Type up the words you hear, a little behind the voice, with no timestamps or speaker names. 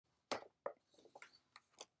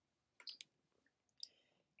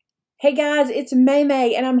Hey guys, it's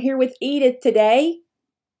Maymay and I'm here with Edith today.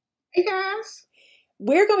 Hey guys.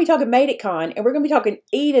 We're going to be talking Made It Con and we're going to be talking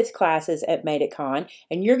Edith's classes at Made It Con,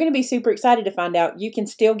 and you're going to be super excited to find out you can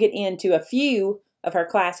still get into a few of her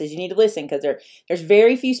classes. You need to listen because there's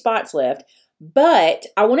very few spots left. But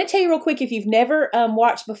I want to tell you real quick, if you've never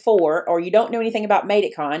watched before or you don't know anything about Made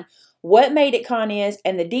It Con, what Made It Con is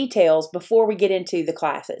and the details before we get into the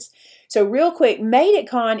classes. So real quick, Made It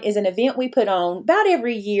Con is an event we put on about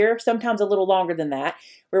every year, sometimes a little longer than that,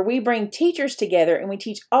 where we bring teachers together and we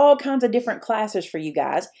teach all kinds of different classes for you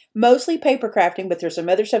guys, mostly paper crafting, but there's some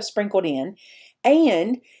other stuff sprinkled in.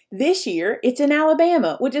 And this year, it's in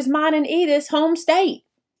Alabama, which is mine and Edith's home state.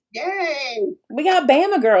 Yay! We got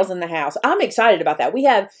Bama girls in the house. I'm excited about that. We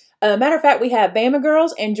have, matter of fact, we have Bama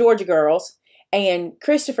girls and Georgia girls, and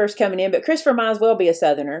Christopher's coming in, but Christopher might as well be a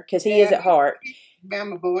Southerner because he is at heart.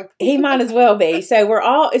 Bama boy. He might as well be. So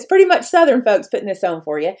it's pretty much Southern folks putting this on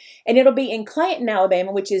for you. And it'll be in Clanton,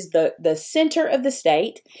 Alabama, which is the center of the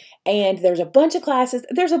state. And there's a bunch of classes.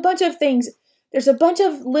 There's a bunch of things. There's a bunch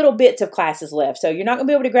of little bits of classes left. So you're not going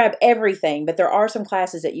to be able to grab everything, but there are some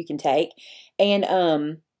classes that you can take. And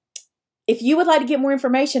if you would like to get more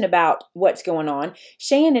information about what's going on,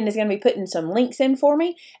 Shannon is going to be putting some links in for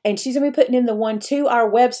me. And she's going to be putting in the one to our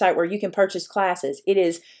website where you can purchase classes. It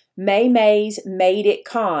is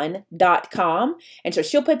maymaysmadeitcon.com. And so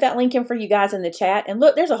she'll put that link in for you guys in the chat. And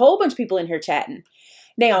look, there's a whole bunch of people in here chatting.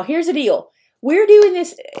 Now, here's the deal. We're doing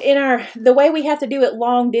this in the way we have to do it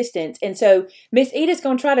long distance. And so Miss Edith's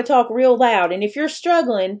going to try to talk real loud. And if you're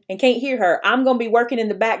struggling and can't hear her, I'm going to be working in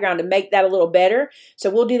the background to make that a little better.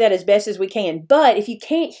 So we'll do that as best as we can. But if you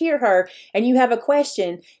can't hear her and you have a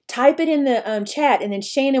question, type it in the chat, and then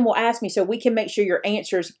Shannon will ask me so we can make sure you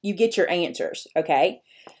get your answers. Okay?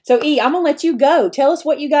 So E, I'm going to let you go. Tell us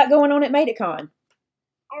what you got going on at Made It Con.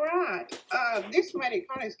 All right. This Made It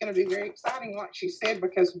Con is going to be very exciting, like she said,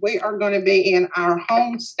 because we are going to be in our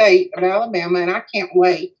home state of Alabama, and I can't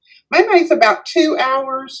wait. Maymay's about 2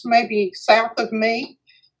 hours, maybe south of me,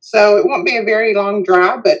 so it won't be a very long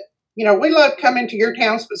drive, but, you know, we love coming to your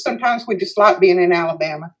towns, but sometimes we just like being in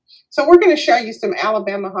Alabama. So we're going to show you some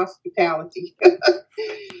Alabama hospitality.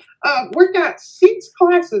 We've got 6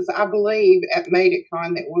 classes, I believe, at Made It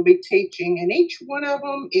Con that we'll be teaching, and each one of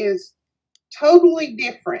them is totally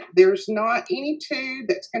different. There's not any two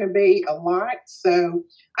that's going to be alike. So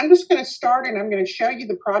I'm just going to start and I'm going to show you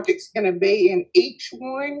the project's going to be in each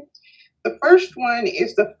one. The first one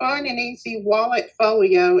is the Fun and Easy Wallet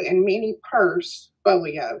Folio and Mini Purse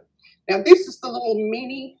Folio. Now this is the little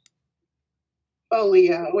mini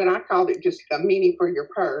folio, and I called it just a mini for your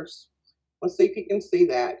purse. Let's see if you can see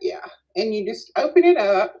that. Yeah. And you just open it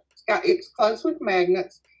up. It's closed with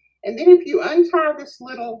magnets. And then if you untie this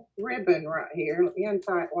little ribbon right here, let me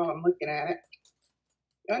untie it while I'm looking at it.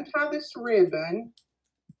 You untie this ribbon,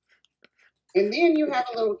 and then you have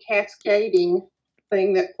a little cascading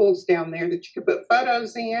thing that pulls down there that you can put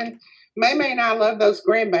photos in. Maymay and I love those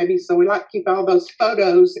grandbabies, so we like to keep all those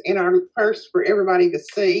photos in our purse for everybody to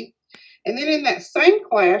see. And then in that same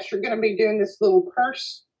class, you're going to be doing this little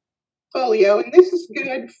purse folio, and this is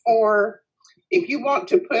good for if you want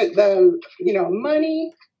to put the,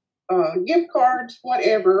 money, gift cards,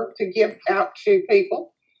 whatever, to give out to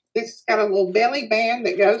people. This has got a little belly band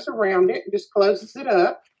that goes around it and just closes it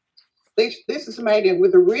up. This is made in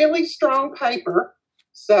with a really strong paper,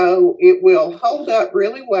 so it will hold up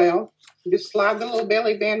really well. You just slide the little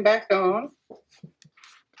belly band back on,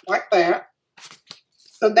 like that.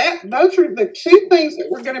 So those are the 2 things that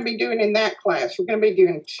we're going to be doing in that class. We're going to be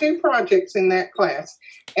doing 2 projects in that class.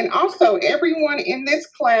 And also, everyone in this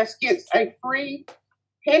class gets a free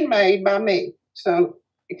handmade by me. So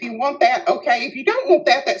if you want that, okay. If you don't want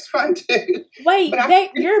that, that's fine too. Wait,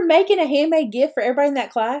 you're making a handmade gift for everybody in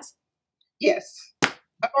that class? Yes.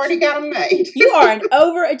 I've already got them made. You are an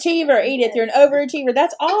overachiever, Edith. You're an overachiever.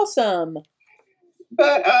 That's awesome.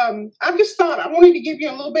 But I just thought I wanted to give you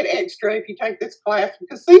a little bit extra if you take this class,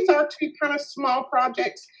 because these are 2 kind of small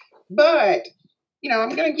projects, but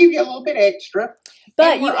I'm going to give you a little bit extra.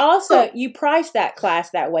 But you price that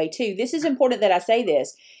class that way too. This is important that I say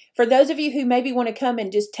this. For those of you who maybe want to come and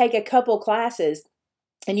just take a couple classes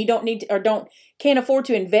and you don't need to, or can't afford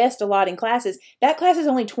to invest a lot in classes, that class is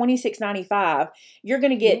only $26.95. You're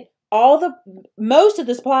going to get most of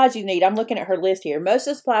the supplies you need. I'm looking at her list here. Most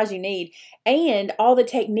of the supplies you need and all the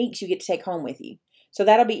techniques you get to take home with you. So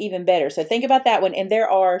that'll be even better. So think about that one. And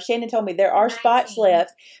Shannon told me there are spots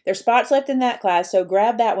left. There's spots left in that class. So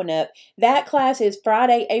grab that one up. That class is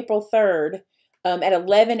Friday, April 3rd at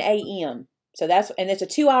 11 a.m. So and it's a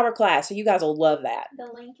 2-hour class, so you guys will love that. The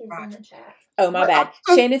link is in the chat. Oh, my bad.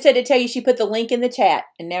 Shannon said to tell you she put the link in the chat,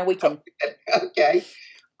 and now we can. Okay.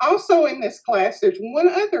 Also in this class, there's one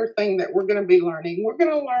other thing that we're going to be learning. We're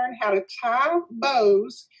going to learn how to tie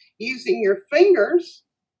bows using your fingers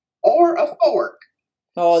or a fork.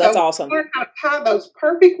 Oh, that's awesome. Learn how to tie those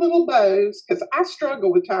perfect little bows, because I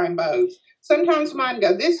struggle with tying bows. Sometimes mine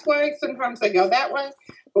go this way, sometimes they go that way.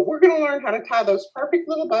 But we're going to learn how to tie those perfect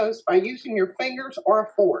little bows by using your fingers or a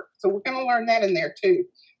fork. So we're going to learn that in there too.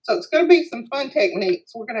 So it's going to be some fun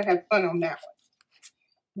techniques. We're going to have fun on that one.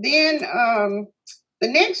 Then the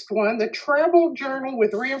next one, the travel journal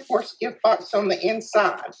with reinforced gift box on the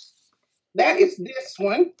inside. That is this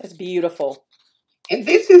one. That's beautiful. And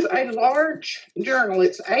this is a large journal.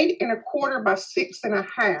 It's 8 1/4 by 6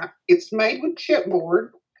 1/2. It's made with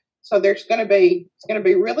chipboard. So it's going to be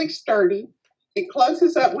really sturdy. It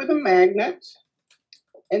closes up with a magnet,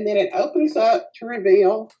 and then it opens up to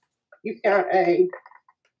reveal. You've got a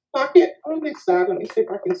pocket on this side. Let me see if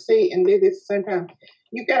I can see and do this at the same time.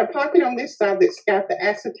 You've got a pocket on this side that's got the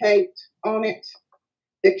acetate on it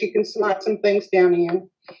that you can slide some things down in.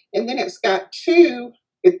 And then it's got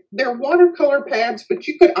they're watercolor pads, but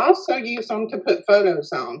you could also use them to put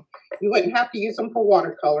photos on. You wouldn't have to use them for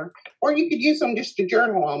watercolor, or you could use them just to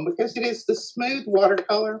journal on, because it is the smooth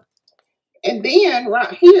watercolor. And then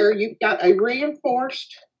right here, you've got a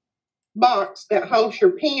reinforced box that holds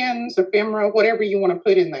your pens, ephemera, whatever you want to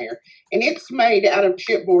put in there. And it's made out of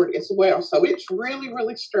chipboard as well. So it's really,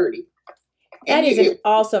 really sturdy. That is an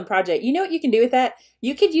awesome project. You know what you can do with that?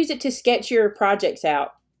 You could use it to sketch your projects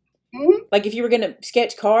out. Mm-hmm. Like if you were going to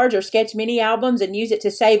sketch cards or sketch mini albums and use it to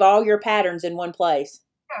save all your patterns in one place.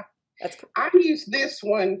 Yeah. That's cool. I use this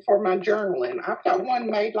one for my journaling. I've got one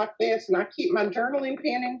made like this, and I keep my journaling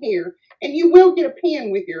pen in here. And you will get a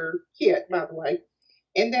pen with your kit, by the way.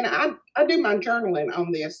 And then I do my journaling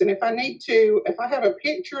on this. And if I have a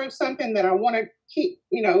picture of something that I want to keep,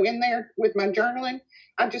 in there with my journaling,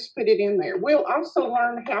 I just put it in there. We'll also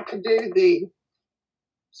learn how to do the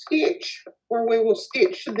stitch, where we will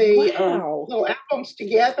stitch the little albums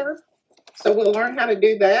together. So we'll learn how to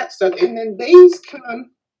do that. So, and then these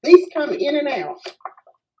come in and out.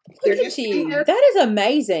 Look at you. That is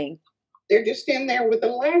amazing. They're just in there with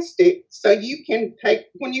elastic. So you can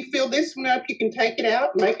when you fill this one up, you can take it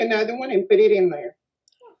out, make another one, and put it in there.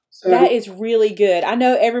 So that is really good. I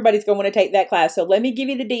know everybody's going to want to take that class, so let me give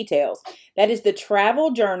you the details. That is the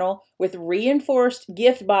travel journal with reinforced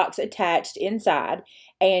gift box attached inside.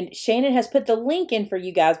 And Shannon has put the link in for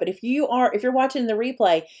you guys. But if you're watching the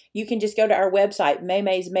replay, you can just go to our website,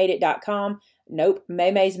 maymaysmadeit.com. Nope,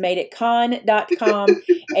 maymaysmadeitcon.com.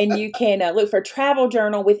 And you can look for travel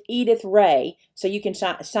journal with Edith Ray. So you can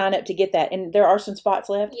sign up to get that. And there are some spots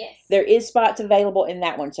left. Yes. There is spots available in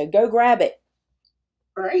that one. So go grab it.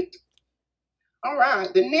 Great. All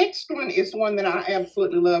right. The next one is one that I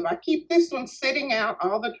absolutely love. I keep this one sitting out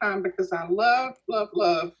all the time because I love, love,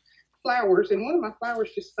 love flowers. And one of my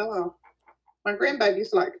flowers just fell off. My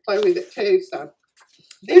grandbabies like to play with it too. So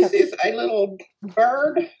this is a little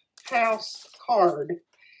bird house card.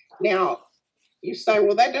 Now, you say,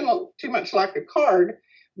 well, that doesn't look too much like a card.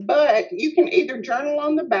 But you can either journal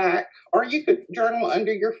on the back, or you could journal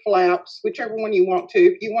under your flaps, whichever one you want to.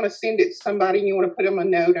 If you want to send it to somebody and you want to put them a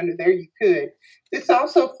note under there, you could. This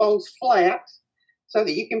also folds flat so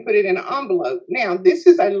that you can put it in an envelope. Now, this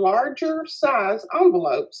is a larger size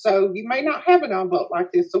envelope, so you may not have an envelope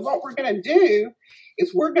like this. So what we're going to do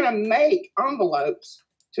is we're going to make envelopes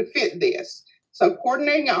to fit this. So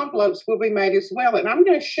coordinating envelopes will be made as well. And I'm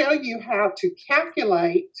going to show you how to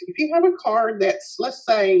calculate. If you have a card that's, let's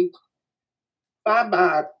say, 5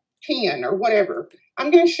 by 10 or whatever, I'm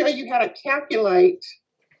going to show you how to calculate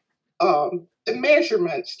the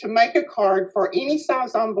measurements to make a card for any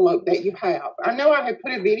size envelope that you have. I know I had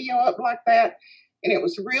put a video up like that, and it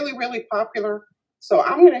was really, really popular. So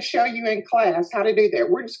I'm going to show you in class how to do that.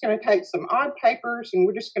 We're just going to take some odd papers, and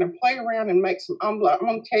we're just going to play around and make some envelopes. I'm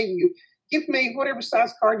going to tell you, give me whatever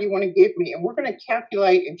size card you want to give me, and we're going to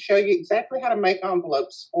calculate and show you exactly how to make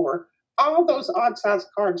envelopes for all those odd size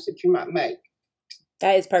cards that you might make.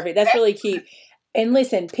 That is perfect. That's really cute. And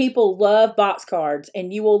listen, people love box cards,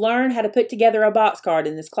 and you will learn how to put together a box card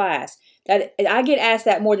in this class. I get asked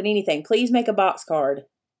that more than anything. Please make a box card.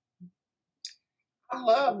 I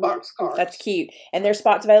love box cards. That's cute. And there's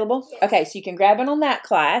spots available? Yes. Okay, so you can grab it on that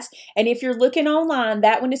class. And if you're looking online,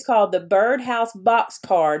 that one is called the Birdhouse Box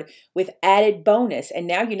Card with added bonus. And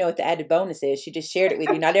now you know what the added bonus is. She just shared it with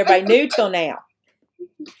you. Not everybody knew till now.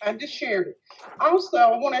 I just shared it. Also,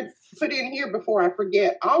 I want to put in here before I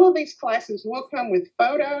forget, all of these classes will come with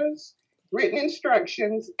photos written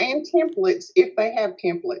instructions, and templates if they have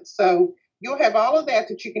templates. So you'll have all of that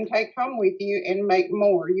you can take home with you and make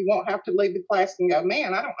more. You won't have to leave the class and go,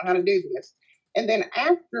 man, I don't know how to do this. And then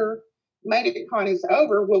after Made It Con is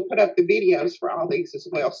over, we'll put up the videos for all these as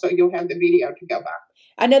well. So you'll have the video to go by.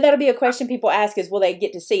 I know that'll be a question people ask is, will they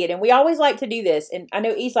get to see it? And we always like to do this. And I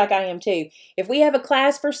know E's like I am too. If we have a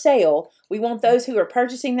class for sale, we want those who are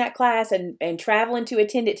purchasing that class and traveling to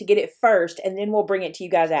attend it to get it first. And then we'll bring it to you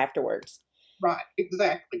guys afterwards. Right,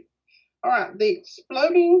 exactly. All right, the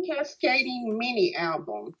Exploding Cascading mini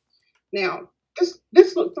album. Now,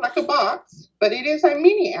 this looks like a box, but it is a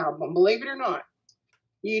mini album, believe it or not.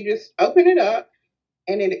 You just open it up,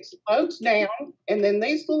 and it explodes down, and then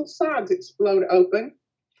these little sides explode open,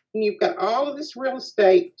 and you've got all of this real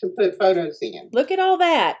estate to put photos in. Look at all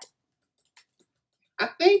that. I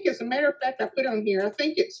think, as a matter of fact, I put on here, I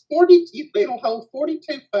think it's 40, it'll hold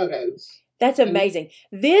 42 photos. That's amazing.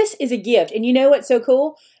 This is a gift. And you know what's so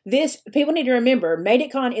cool? This, people need to remember, Made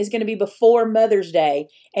It Con is going to be before Mother's Day.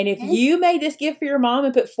 And if you made this gift for your mom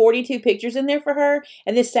and put 42 pictures in there for her,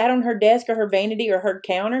 and this sat on her desk or her vanity or her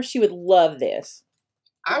counter, she would love this.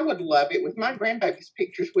 I would love it with my grandbaby's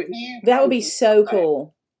pictures, wouldn't you? That would be so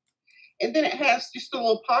cool. And then it has just a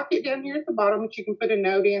little pocket down here at the bottom that you can put a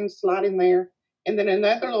note in, slide in there. And then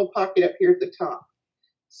another little pocket up here at the top.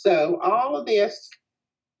 So all of this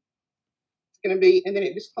going to be, and then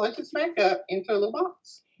it just closes back up into a little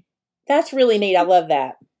box. That's really neat. I love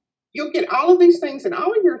that. You'll get all of these things, and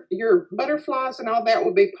all of your butterflies and all that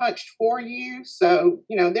will be punched for you. So,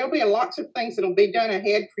 you know, there'll be lots of things that'll be done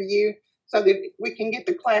ahead for you so that we can get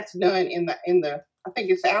the class done in the I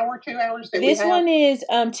think it's 2 hours that this one is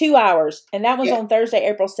 2 hours, and that one's on Thursday,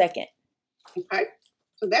 April 2nd. Okay.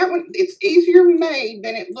 So that one, it's easier made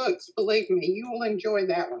than it looks, believe me. You will enjoy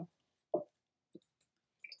that one.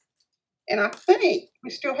 And I think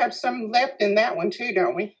we still have some left in that one too,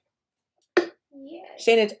 don't we? Yes.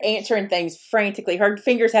 Shannon's answering things frantically. Her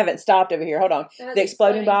fingers haven't stopped over here. Hold on. The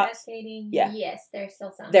exploding box. Cascading. Yeah. Yes, there's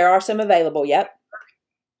still some. There are some available. Yep.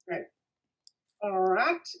 Right. All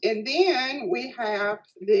right. And then we have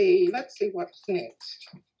the, let's see what's next.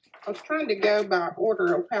 I was trying to go by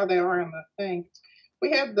order of how they are on the thing.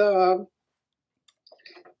 We have the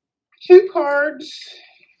 2 cards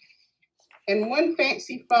and 1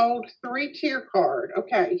 fancy fold 3-tier card.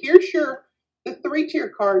 Okay, here's the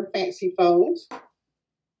 3-tier card fancy fold.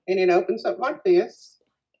 And it opens up like this.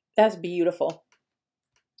 That's beautiful.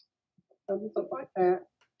 Opens up like that.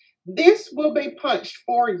 This will be punched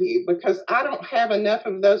for you because I don't have enough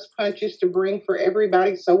of those punches to bring for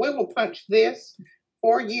everybody. So we will punch this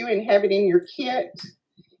for you and have it in your kit.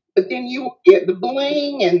 But then you will get the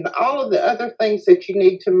bling and all of the other things that you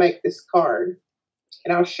need to make this card.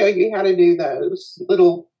 And I'll show you how to do those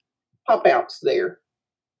little pop-outs there.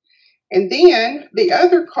 And then the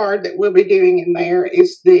other card that we'll be doing in there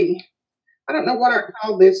is the, I don't know what I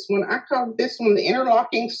call this one. I call this one the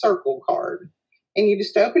interlocking circle card. And you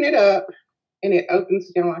just open it up and it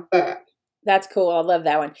opens down like that. That's cool. I love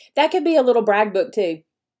that one. That could be a little brag book too.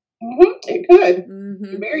 It could.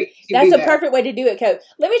 Very easy. That's a perfect way to do it, Coach.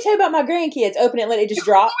 Let me tell you about my grandkids. Open it and let it just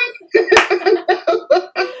drop.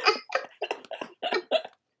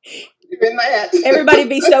 Even that. Everybody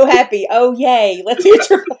be so happy. Oh, yay. Let's hear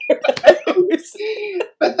your photos.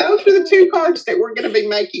 But those are the 2 cards that we're going to be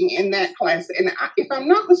making in that class. And if I'm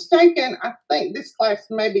not mistaken, I think this class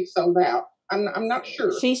may be sold out. I'm not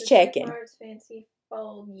sure. She's checking. Cards, fancy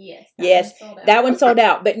fold. Yes. Yes, that one's sold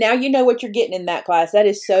out. But now you know what you're getting in that class. That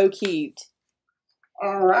is so cute.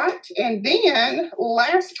 All right. And then,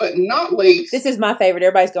 last but not least. This is my favorite.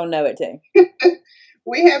 Everybody's going to know it too.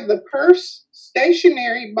 We have the purse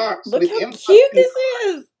stationery box. Look how cute this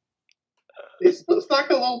is. This looks like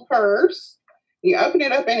a little purse. You open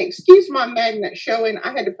it up, and excuse my magnet showing.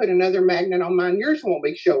 I had to put another magnet on mine. Yours won't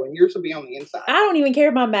be showing. Yours will be on the inside. I don't even care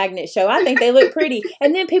if my magnets show. I think they look pretty.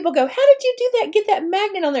 And then people go, how did you do that? Get that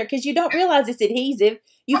magnet on there. Because you don't realize it's adhesive.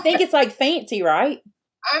 You think it's like fancy, right?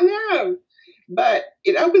 I know. But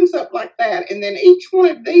it opens up like that. And then each one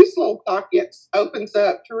of these little pockets opens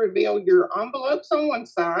up to reveal your envelopes on one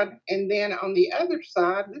side. And then on the other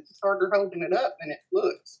side, this is harder holding it up than it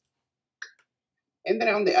looks. And then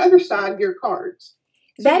on the other side, your cards.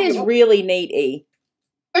 So that is really neat, E.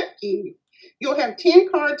 Thank you. You'll have 10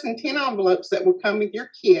 cards and 10 envelopes that will come with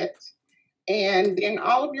your kit. And then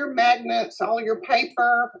all of your magnets, all of your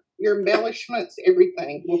paper, your embellishments,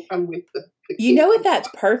 everything will come with the kit. You know what that's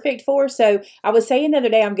perfect for? So I was saying the other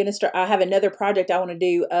day, I'm going to start, I have another project I want to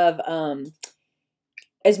do of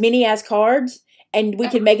as many as cards. And we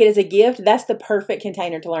can make it as a gift. That's the perfect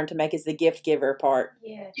container to learn to make as the gift giver part.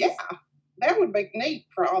 Yes. Yeah. that would be neat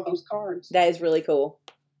for all those cards. That is really cool.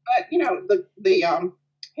 But you know, the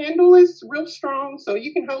handle is real strong, so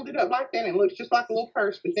you can hold it up like that and it looks just like a little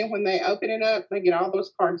purse. But then when they open it up, they get all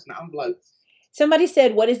those cards and envelopes. Somebody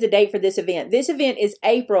said, what is the date for this event? This event is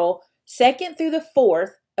April 2nd through the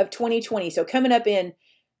 4th of 2020. So coming up in,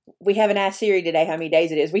 we haven't asked Siri today how many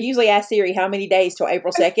days it is. We usually ask Siri how many days till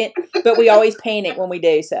April 2nd, but we always panic when we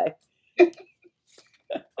do so.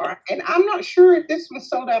 All right. And I'm not sure if this one's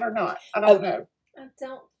sold out or not. I don't know. I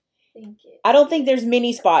don't think it. I don't think there's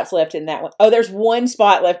many spots left in that one. Oh, there's one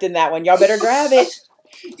spot left in that one. Y'all better grab it.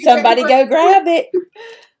 Somebody go grab it.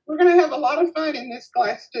 We're going to have a lot of fun in this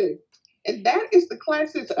class too. And that is the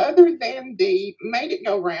classes other than the Made It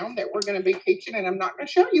Go Round that we're going to be teaching. And I'm not going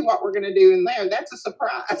to show you what we're going to do in there. That's a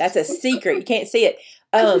surprise. That's a secret. You can't see it.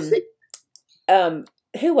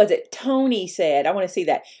 Who was it? Tony said, I want to see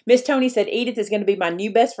that. Miss Tony said, Edith is going to be my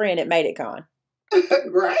new best friend at Made It Con.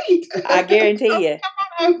 Great. I guarantee you.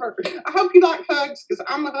 Come on over. I hope you like hugs because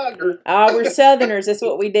I'm a hugger. Oh, we're Southerners. That's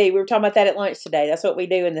what we do. We were talking about that at lunch today. That's what we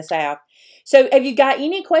do in the South. So have you got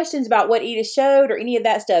any questions about what Edith showed or any of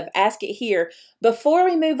that stuff? Ask it here. Before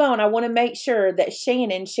we move on, I want to make sure that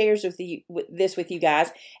Shannon shares with you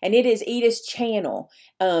guys, and it is Edith's channel.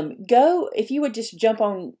 If you would just jump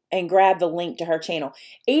on and grab the link to her channel.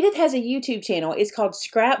 Edith has a YouTube channel. It's called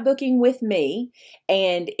Scrapbooking with Me,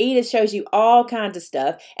 and Edith shows you all kinds of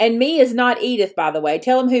stuff. And Me is not Edith, by the way.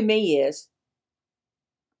 Tell them who Me is.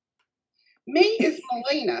 Me is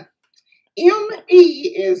Melina.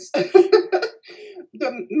 M.E. is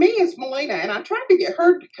Me is Melina, and I tried to get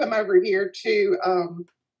her to come over here to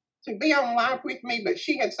be on live with me, but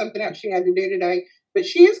she had something else she had to do today. But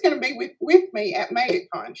she is going to be with me at Made It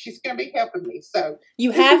Con. She's going to be helping me. So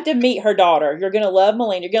you have to meet her daughter. You're going to love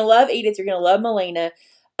Melina. You're going to love Edith. You're going to love Melina.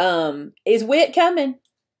 Is Wit coming?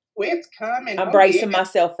 Wit's coming. I'm bracing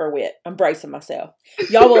myself for Wit. I'm bracing myself.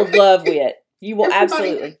 Y'all will love Wit. You will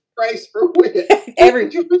absolutely. Brace for Wit.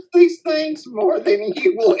 Enjoys these things more than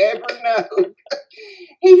you will ever know.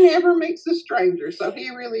 He never meets a stranger, so he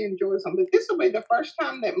really enjoys them. But this will be the first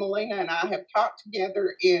time that Melina and I have talked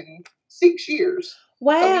together in 6 years.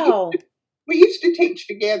 Wow. So we used to teach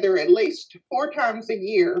together at least 4 times a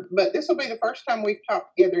year, but this will be the first time we've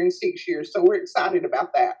talked together in 6 years. So we're excited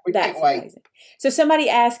about that. We can't wait. Amazing. So somebody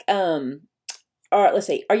asked, all right, let's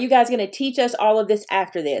see. Are you guys going to teach us all of this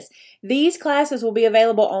after this? These classes will be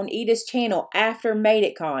available on Edith's channel after Made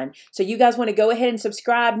It Con. So you guys want to go ahead and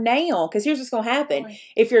subscribe now, because here's what's going to happen.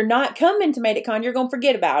 If you're not coming to Made It Con, you're going to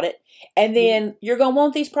forget about it. And then you're going to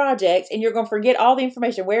want these projects, and you're going to forget all the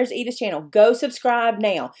information. Where's Edith's channel? Go subscribe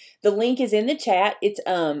now. The link is in the chat.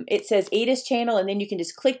 It says Edith's channel, and then you can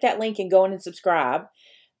just click that link and go in and subscribe.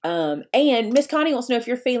 And Miss Connie wants to know if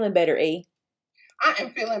you're feeling better, E. I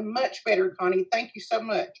am feeling much better, Connie. Thank you so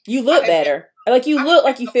much. You look better. You look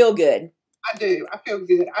like you feel good. I do. I feel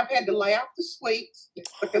good. I've had to lay off the sweets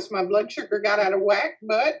because my blood sugar got out of whack,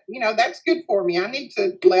 but, that's good for me. I need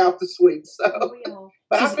to lay off the sweets. So,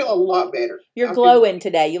 but I feel a lot better. You're glowing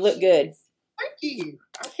today. You look good. Thank you.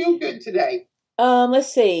 I feel good today.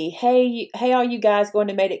 Let's see. Hey, all you guys going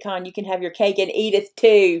to Made It Con, you can have your cake, and Edith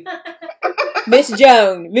too. Miss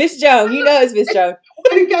Joan, you know it's Miss Joan.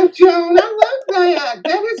 Way to go, Joan. I love that.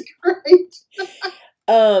 That is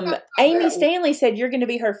great. Amy Stanley said you're going to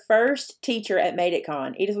be her first teacher at Made It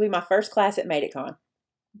Con. Edith will be my first class at Made It Con.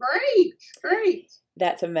 Great.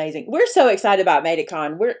 That's amazing. We're so excited about Made It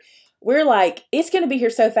Con. We're like, it's going to be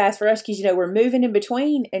here so fast for us because, we're moving in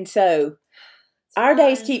between. And so our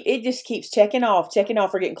days just keeps checking off.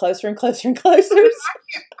 We're getting closer and closer and closer. I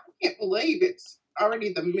can't believe it's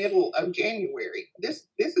already the middle of January. This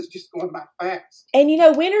is just going by fast. And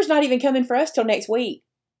winter's not even coming for us till next week.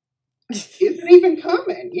 Isn't even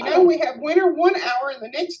coming. We have winter 1 hour and the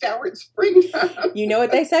next hour it's springtime. You know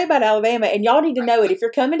what they say about Alabama, and y'all need to know it. If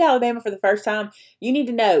you're coming to Alabama for the first time, you need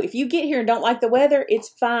to know, if you get here and don't like the weather, it's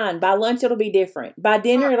fine. By lunch, it'll be different. By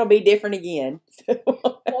dinner, it'll be different again.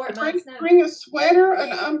 Bring a sweater,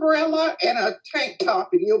 an umbrella, and a tank top,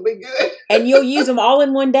 and you'll be good. And you'll use them all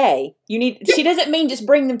in one day. She doesn't mean just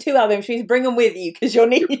bring them to Alabama. She means bring them with you, because you'll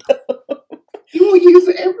need them. You will use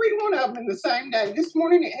every one of them in the same day. This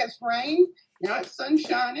morning it has rained. Now it's sun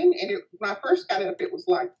shining. And when I first got up, it was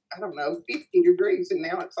like, 50 degrees. And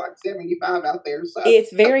now it's like 75 out there. So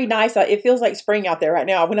it's very nice. It feels like spring out there right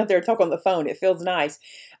now. I went out there to talk on the phone. It feels nice.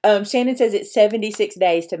 Shannon says it's 76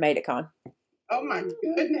 days to Made It Con. Oh, my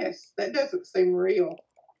goodness. That doesn't seem real.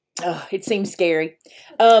 Oh, it seems scary.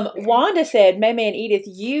 Wanda said, Maymay and Edith,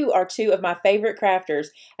 you are 2 of my favorite crafters.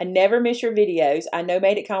 I never miss your videos. I know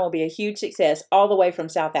Made It Con will be a huge success all the way from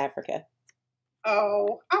South Africa.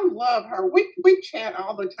 Oh, I love her. We chat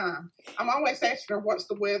all the time. I'm always asking her what's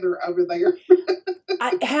the weather over there.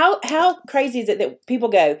 How crazy is it that people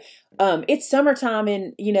go, it's summertime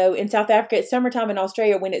in South Africa, it's summertime in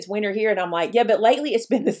Australia when it's winter here, and I'm like, yeah, but lately it's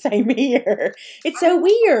been the same here. It's so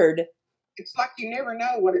weird. It's like you never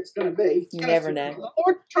know what it's going to be. You never know. The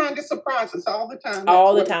Lord's trying to surprise us all the time.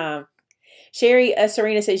 All the time. Sherry,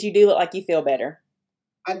 Serena says you do look like you feel better.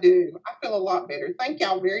 I do. I feel a lot better. Thank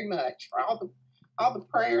y'all very much for all the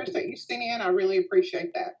prayers that you sent in. I really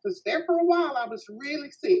appreciate that. Because there for a while I was really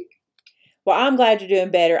sick. Well, I'm glad you're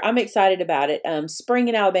doing better. I'm excited about it. Spring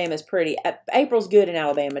in Alabama is pretty. April's good in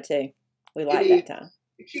Alabama too. We like that time.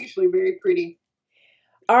 It's usually very pretty.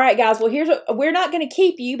 All right, guys. Well, we're not going to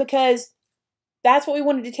keep you because that's what we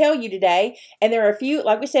wanted to tell you today. And there are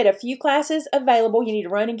like we said, a few classes available. You need to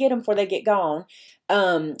run and get them before they get gone.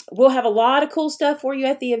 We'll have a lot of cool stuff for you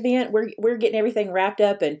at the event. We're getting everything wrapped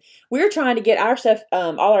up, and we're trying to get our stuff,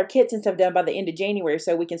 all our kits and stuff done by the end of January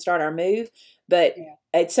so we can start our move. But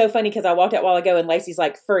It's so funny because I walked out a while ago and Lacey's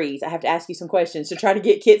like, freeze. I have to ask you some questions to try to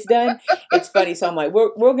get kits done. It's funny. So I'm like,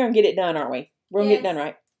 we're going to get it done, aren't we? We're going to get it done,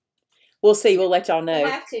 right? We'll see. We'll let y'all know.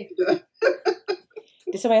 We'll have to.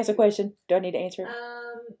 Did somebody ask a question? Do I need to answer it?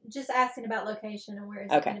 Just asking about location and where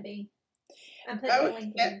is it going to be. I'm putting the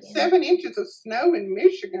link in. 7 inches of snow in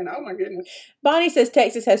Michigan. Oh my goodness. Bonnie says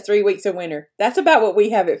Texas has 3 weeks of winter. That's about what we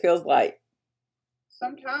have, it feels like.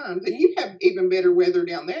 Sometimes. And you have even better weather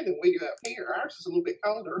down there than we do up here. Ours is a little bit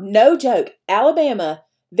colder. No joke. Alabama,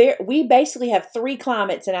 we basically have 3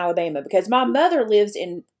 climates in Alabama because my mother lives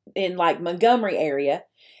in like Montgomery area,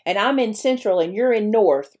 and I'm in central and you're in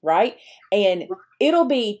north, right? And it'll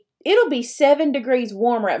be 7 degrees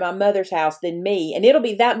warmer at my mother's house than me, and it'll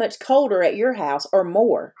be that much colder at your house or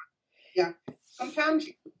more. Yeah. Sometimes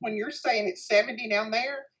when you're saying it's 70 down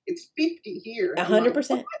there, it's 50 here.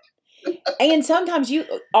 100%. And sometimes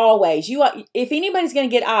if anybody's going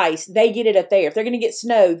to get ice, they get it up there. If they're going to get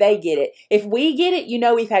snow, they get it. If we get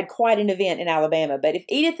it, we've had quite an event in Alabama. But if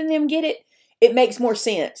Edith and them get it, it makes more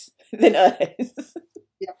sense than us.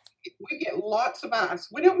 Yeah, we get lots of ice.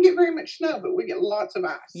 We don't get very much snow, but we get lots of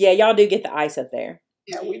ice. Yeah, y'all do get the ice up there.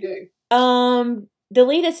 Yeah, we do.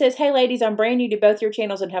 Delita says, hey, ladies, I'm brand new to both your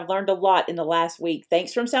channels and have learned a lot in the last week.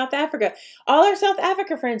 Thanks from South Africa. All our South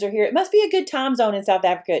Africa friends are here. It must be a good time zone in South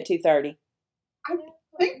Africa at 2:30. I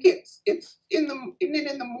think it's in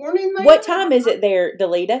the morning there? What time is it there,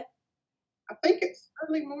 Delita? I think it's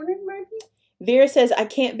early morning, maybe. Vera says, I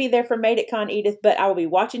can't be there for Made It Con, Edith, but I will be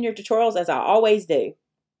watching your tutorials as I always do.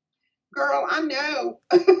 Girl, I know.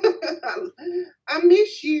 I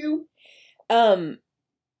miss you.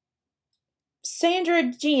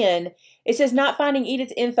 Sandra Jen, it says not finding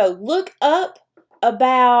Edith's info. Look up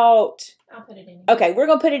about. I'll put it in. Okay, we're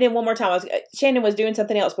going to put it in one more time. Shannon was doing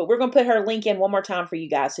something else, but we're going to put her link in one more time for you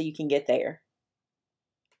guys so you can get there.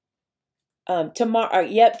 Tomorrow,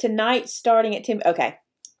 tonight starting at 10. Okay.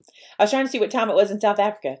 I was trying to see what time it was in South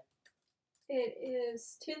Africa. It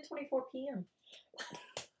is 10:24 p.m.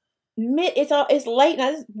 It's late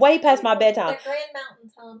now. It's way past my bedtime. The Grand Mountain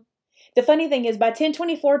time. The funny thing is, by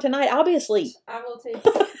 10:24 tonight, I'll be asleep. I will too.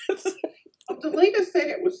 Delita said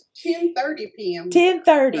it was 10:30 p.m.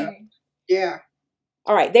 10:30. Yeah.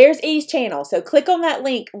 All right, there's E's channel. So click on that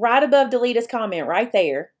link right above Delita's comment right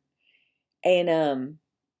there. And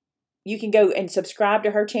you can go and subscribe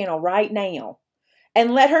to her channel right now.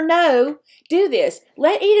 And let her know, do this.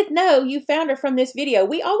 Let Edith know you found her from this video.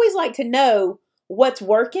 We always like to know what's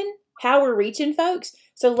working, how we're reaching folks.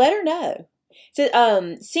 So let her know. So,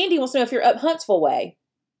 Cindy wants to know if you're up Huntsville way.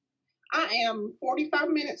 I am 45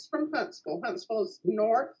 minutes from Huntsville. Huntsville is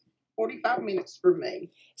north, 45 minutes from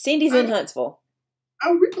me. Cindy's in Huntsville.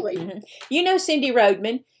 Oh, really? Mm-hmm. You know Cindy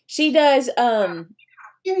Rodman. She does,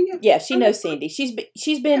 yeah, she knows Cindy.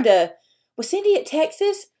 She's been to, was Cindy at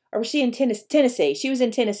Texas or was she in Tennessee? She was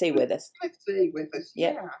in Tennessee with us. Tennessee with us,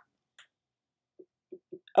 yeah.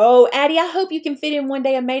 Oh, Addie, I hope you can fit in one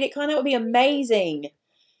day a Made It Con. That would be amazing.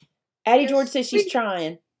 Addie George says she's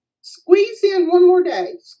trying. Squeeze in one more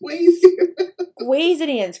day. Squeeze in. Squeeze it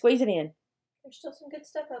in. Squeeze it in. There's still some good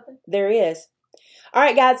stuff open. There is. All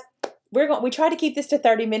right, guys. We try to keep this to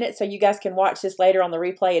 30 minutes so you guys can watch this later on the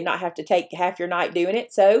replay and not have to take half your night doing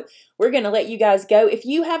it. So we're going to let you guys go. If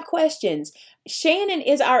you have questions, Shannon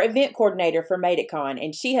is our event coordinator for Made It Con,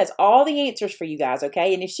 and she has all the answers for you guys,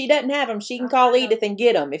 okay? And if she doesn't have them, she can call Edith and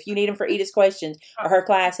get them if you need them for Edith's questions or her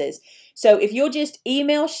classes. So if you'll just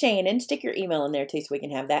email Shannon, stick your email in there too so we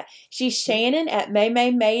can have that. She's Shannon at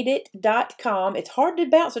MaymayMadeIt.com. It's hard to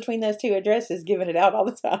bounce between those two addresses, giving it out all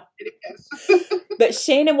the time. It is. But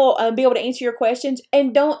Shannon will be able to answer your questions.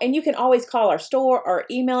 And you can always call our store or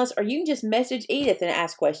email us, or you can just message Edith and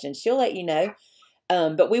ask questions. She'll let you know.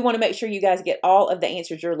 But we want to make sure you guys get all of the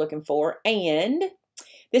answers you're looking for. And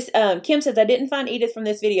this Kim says, I didn't find Edith from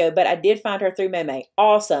this video, but I did find her through Maymay.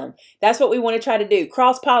 Awesome. That's what we want to try to do.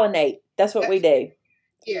 Cross-pollinate. That's what we do.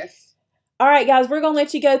 Yes. All right, guys, we're going to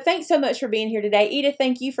let you go. Thanks so much for being here today. Edith,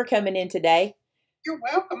 thank you for coming in today. You're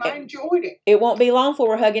welcome. I enjoyed it. It won't be long before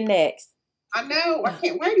we're hugging necks. I know. I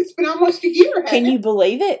can't wait. It's been almost a year. Can you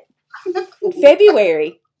believe it?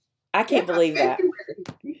 February. I can't believe that.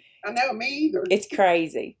 I know, me either. It's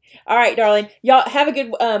crazy. All right, darling. Y'all have a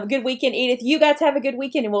good weekend, Edith. You guys have a good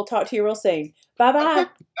weekend, and we'll talk to you real soon. Bye-bye.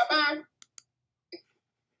 Okay. Bye-bye.